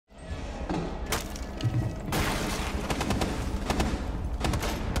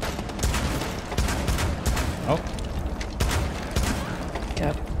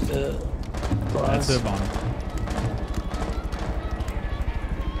sieve on him.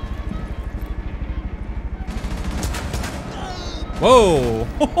 Whoa!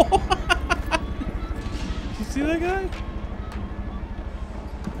 Did you see that guy?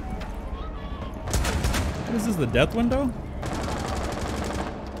 What is this, the death window?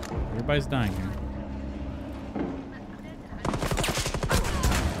 Everybody's dying here.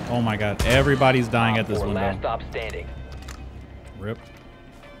 Oh my god, everybody's dying at this window. Last stop standing. Rip.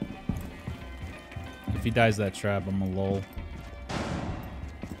 If he dies that trap, I'm a lol.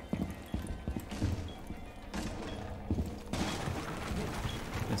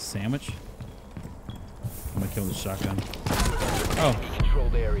 This sandwich? I'm gonna kill the shotgun. Oh.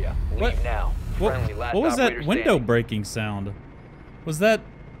 Controlled area. What? Leave now. What was that window breaking sound? Was that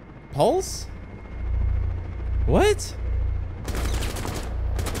Pulse? What?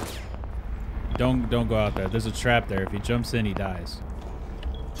 Don't go out there. There's a trap there. If he jumps in, he dies.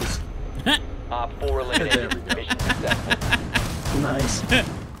 Op 4 eliminated. Mission successful. Nice.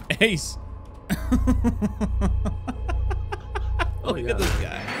 Ace. Look at this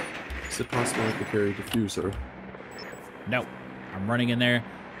guy. Is it possible I could carry a diffuser? No. I'm running in there,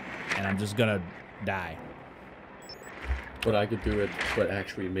 and I'm just gonna die. But I could do it, but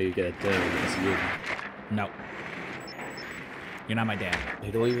actually may get down as you. No. You're not my dad.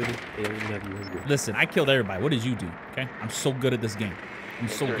 They don't even have you. Listen, I killed everybody. What did you do? Okay? I'm so good at this game. I'm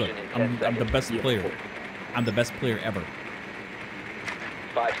so good. I'm the best player. I'm the best player ever.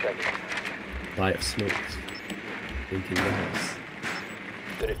 5 seconds. Buy of smokes. Thinking the house.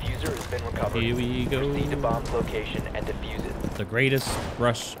 The diffuser has been recovered. Here we go. Proceed to bomb's location and defuse it. The greatest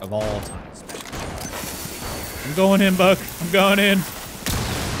rush of all time. I'm going in, Buck. I'm going in.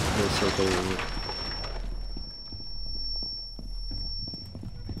 No circle in it.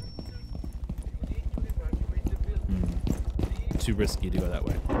 Too risky to go that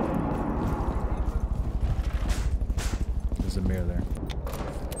way. There's a mirror there.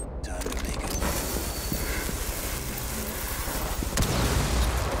 Time to make it.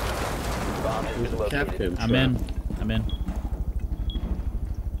 Bomb has been located. I'm in. I'm in.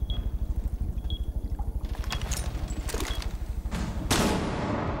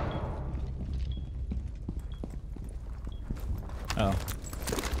 Oh.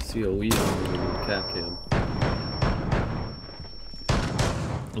 COE on cap cam.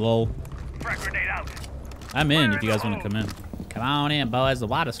 Lol. I'm in if you guys want to come in. Come on in, boys. The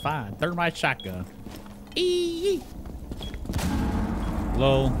water's fine. Thermite shotgun. Eee.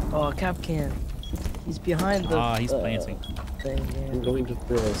 Lol. Oh, Capcan. He's behind the. Ah, he's planting. Thing, I'm yeah. going to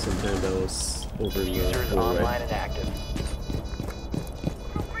throw some handouts over in Diffuser is the online doorway. and active.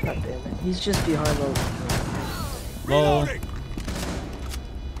 God damn it. He's just behind the. Lol.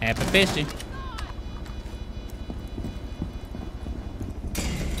 Happy fishing.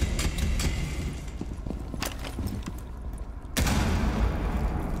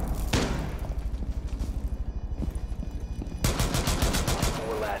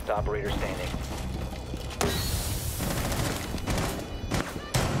 Operator standing.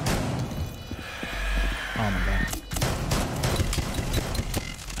 Oh my god.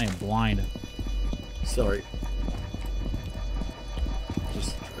 I am blind. Sorry.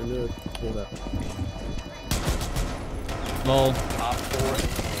 Just trying to pull that. Lol. Op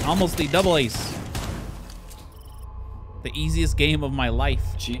 4. Almost the double ace. The easiest game of my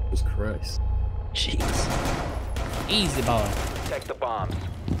life. Jesus Christ. Jeez. Easy ball. Protect the bombs.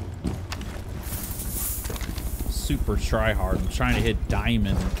 Super try hard. I'm trying to hit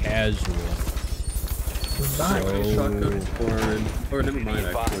diamond and casual. Nice. Shotgun or never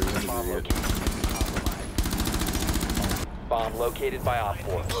mind Bomb actually. located. Bomb located by Op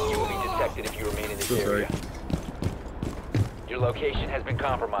 4. You will be detected if you remain in this area. Your location has been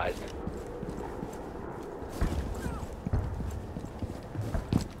compromised.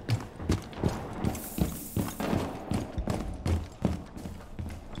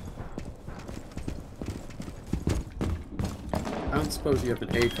 I don't suppose you have an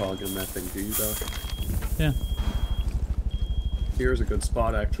ACOG in that thing, do you, though? Yeah. Here's a good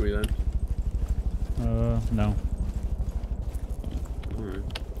spot, actually, then. No. Alright.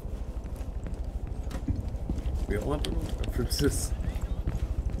 We all have references.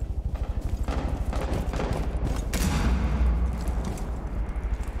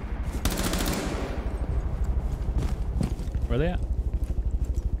 Where are they at?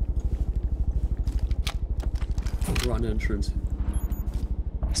 Run entrance.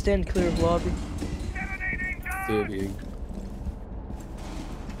 Stand clear of lobby. Divvying.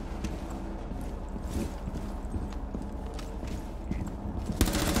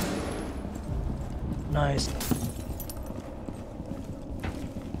 Nice.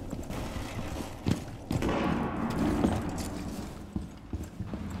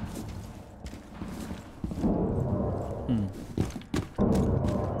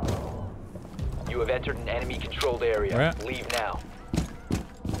 have entered an enemy-controlled area. Right. Leave now.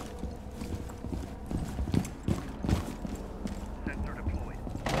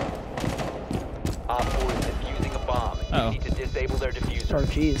 Op 4 is defusing a bomb. Uh-oh. You need to disable their diffuser. Oh,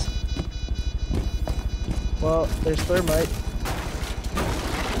 jeez. Well, there's thermite.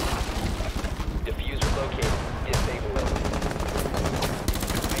 Diffuser located. Disable it.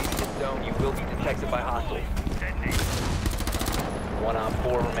 Remaining in this zone, you will be detected by hostiles. One Op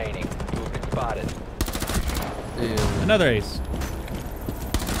 4 remaining. You have been spotted. Another ace.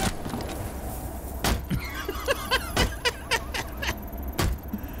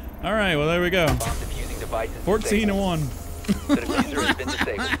 All right, well, there we go. Bomb defusing device is 14 to disabled. 1. The diffuser has been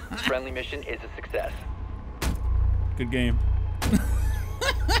disabled. Friendly mission is a success. Good game.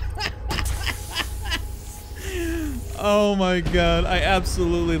 Oh my god, I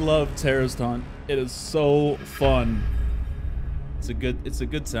absolutely love Terrorist Hunt. It is so fun. It's a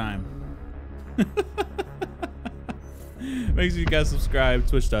good time. Make sure you guys subscribe,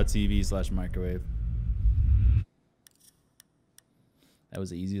 twitch.tv/microwave. That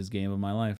was the easiest game of my life.